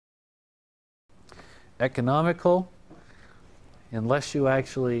economical, unless you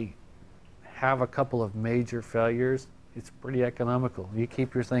actually have a couple of major failures. It's pretty economical. You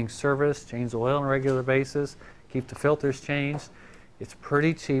keep your thing serviced, change the oil on a regular basis, keep the filters changed. It's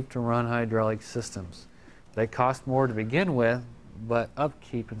pretty cheap to run hydraulic systems. They cost more to begin with, but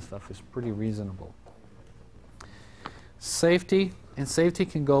upkeep and stuff is pretty reasonable. Safety, and safety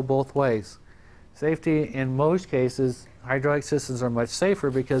can go both ways. Safety, in most cases, hydraulic systems are much safer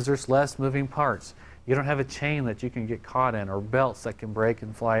because there's less moving parts. You don't have a chain that you can get caught in or belts that can break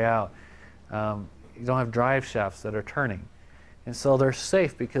and fly out. You don't have drive shafts that are turning. And so they're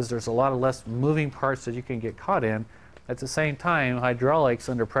safe because there's a lot of less moving parts that you can get caught in. At the same time, hydraulics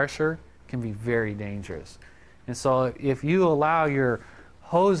under pressure can be very dangerous. And so if you allow your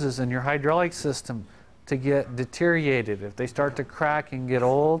hoses in your hydraulic system to get deteriorated, if they start to crack and get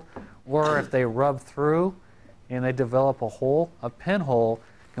old, or if they rub through and they develop a hole, a pinhole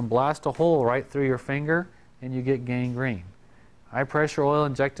can blast a hole right through your finger and you get gangrene. High pressure oil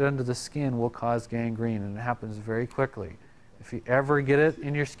injected under the skin will cause gangrene, and it happens very quickly. If you ever get it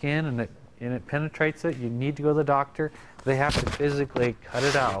in your skin and it penetrates it, you need to go to the doctor. They have to physically cut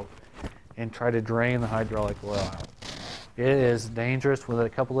it out and try to drain the hydraulic oil out. It is dangerous. Within a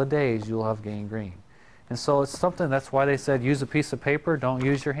couple of days, you'll have gangrene. And so it's something, that's why they said use a piece of paper, don't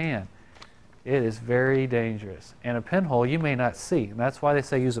use your hand. It is very dangerous. And a pinhole you may not see, and that's why they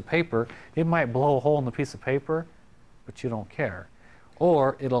say use a paper. It might blow a hole in the piece of paper, but you don't care.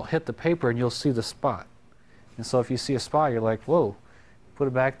 Or it'll hit the paper and you'll see the spot. And so if you see a spot, you're like, whoa. Put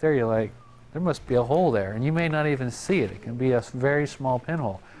it back there, you're like, there must be a hole there. And you may not even see it. It can be a very small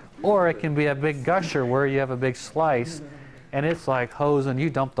pinhole. Or it can be a big gusher where you have a big slice and it's like hose and you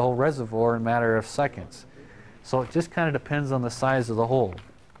dump the whole reservoir in a matter of seconds. So it just kind of depends on the size of the hole.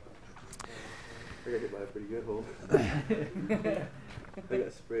 I got hit by a pretty good hole. I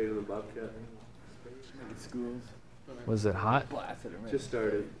got sprayed on the bobcat. Schools. Was it hot? Just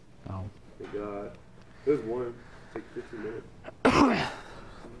started. Oh. Thank God. It was warm. It took 15 minutes.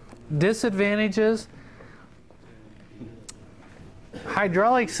 Disadvantages.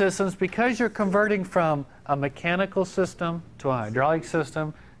 Hydraulic systems, because you're converting from a mechanical system to a hydraulic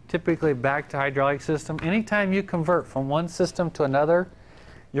system, typically back to hydraulic system, anytime you convert from one system to another,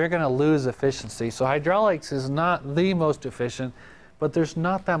 you're going to lose efficiency. So hydraulics is not the most efficient, but there's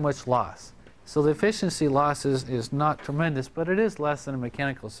not that much loss. So the efficiency loss is not tremendous, but it is less than a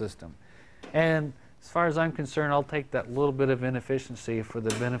mechanical system. And as far as I'm concerned, I'll take that little bit of inefficiency for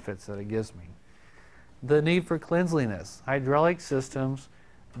the benefits that it gives me. The need for cleanliness. Hydraulic systems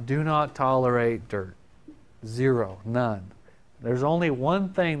do not tolerate dirt. Zero, none. There's only one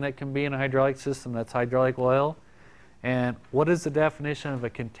thing that can be in a hydraulic system, that's hydraulic oil. And what is the definition of a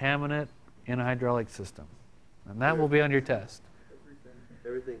contaminant in a hydraulic system? And that will be on your test.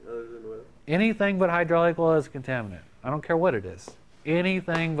 Everything other than oil? Anything but hydraulic oil is a contaminant. I don't care what it is.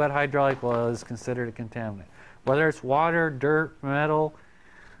 Anything but hydraulic oil is considered a contaminant. Whether it's water, dirt, metal,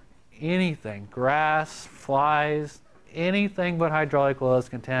 anything, grass, flies, anything but hydraulic oil is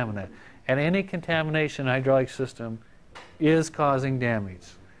contaminant. And any contamination in a hydraulic system is causing damage.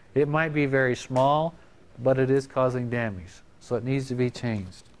 It might be very small, but it is causing damage. So it needs to be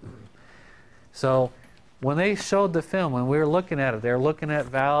changed. So when they showed the film, when we were looking at it, they were looking at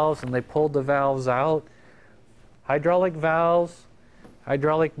valves and they pulled the valves out. Hydraulic valves,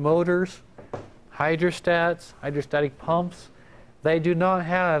 hydraulic motors, hydrostats, hydrostatic pumps, they do not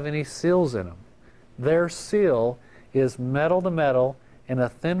have any seals in them. Their seal is metal to metal and a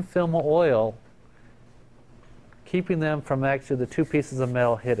thin film of oil keeping them from actually the two pieces of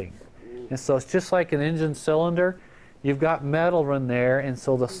metal hitting. And so it's just like an engine cylinder. You've got metal in there, and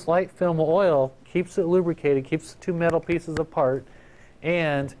so the slight film of oil keeps it lubricated, keeps the two metal pieces apart,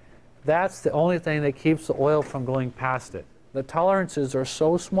 and that's the only thing that keeps the oil from going past it. The tolerances are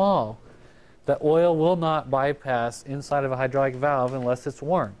so small that oil will not bypass inside of a hydraulic valve unless it's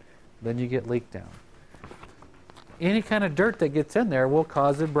worn. Then you get leak down. Any kind of dirt that gets in there will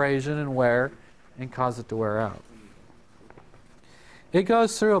cause abrasion and wear and cause it to wear out. It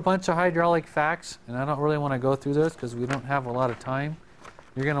goes through a bunch of hydraulic facts, and I don't really want to go through those because we don't have a lot of time.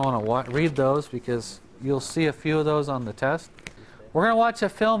 You're going to want to read those because you'll see a few of those on the test. We're going to watch a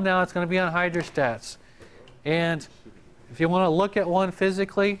film now. It's going to be on hydrostats. And if you want to look at one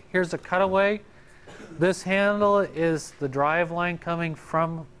physically, here's a cutaway. This handle is the drive line coming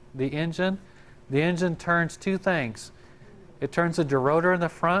from the engine. The engine turns two things. It turns a gerotor in the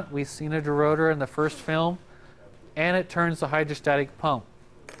front. We've seen a gerotor in the first film. And it turns the hydrostatic pump.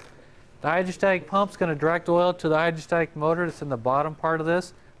 The hydrostatic pump is going to direct oil to the hydrostatic motor that's in the bottom part of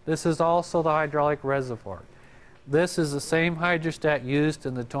this. This is also the hydraulic reservoir. This is the same hydrostat used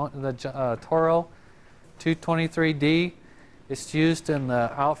in the Toro 223D. It's used in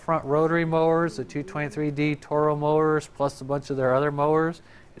the out front rotary mowers, the 223D Toro mowers, plus a bunch of their other mowers.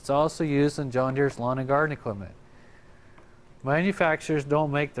 It's also used in John Deere's lawn and garden equipment. Manufacturers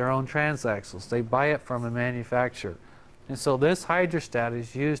don't make their own transaxles. They buy it from a manufacturer. And so this hydrostat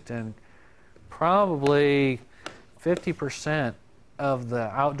is used in probably 50% of the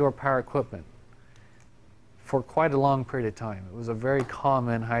outdoor power equipment for quite a long period of time. It was a very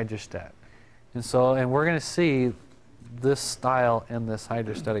common hydrostat. And we're going to see this style in this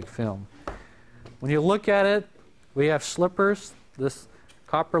hydrostatic film. When you look at it, we have slippers. This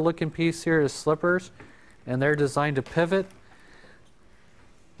copper looking piece here is slippers, and they're designed to pivot.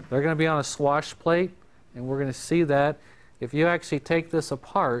 They're going to be on a swash plate, and we're going to see that. If you actually take this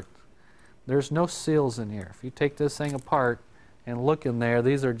apart, there's no seals in here. If you take this thing apart and look in there,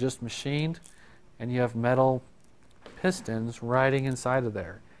 these are just machined, and you have metal pistons riding inside of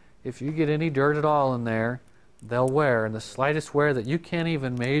there. If you get any dirt at all in there, they'll wear, and the slightest wear that you can't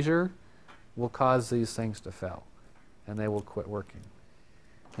even measure will cause these things to fail, and they will quit working.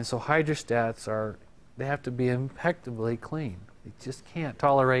 And so hydrostats they have to be impeccably clean. They just can't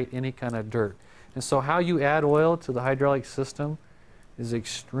tolerate any kind of dirt. And so how you add oil to the hydraulic system is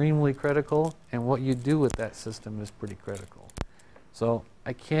extremely critical, and what you do with that system is pretty critical. So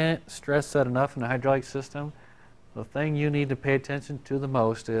I can't stress that enough in the hydraulic system. The thing you need to pay attention to the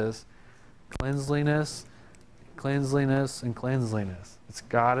most is cleanliness, cleanliness, and cleanliness. It's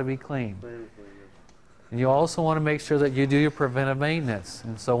got to be clean. And you also want to make sure that you do your preventive maintenance.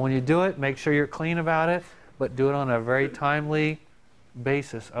 And so when you do it, make sure you're clean about it, but do it on a very timely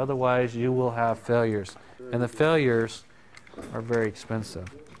basis. Otherwise, you will have failures. And the failures are very expensive.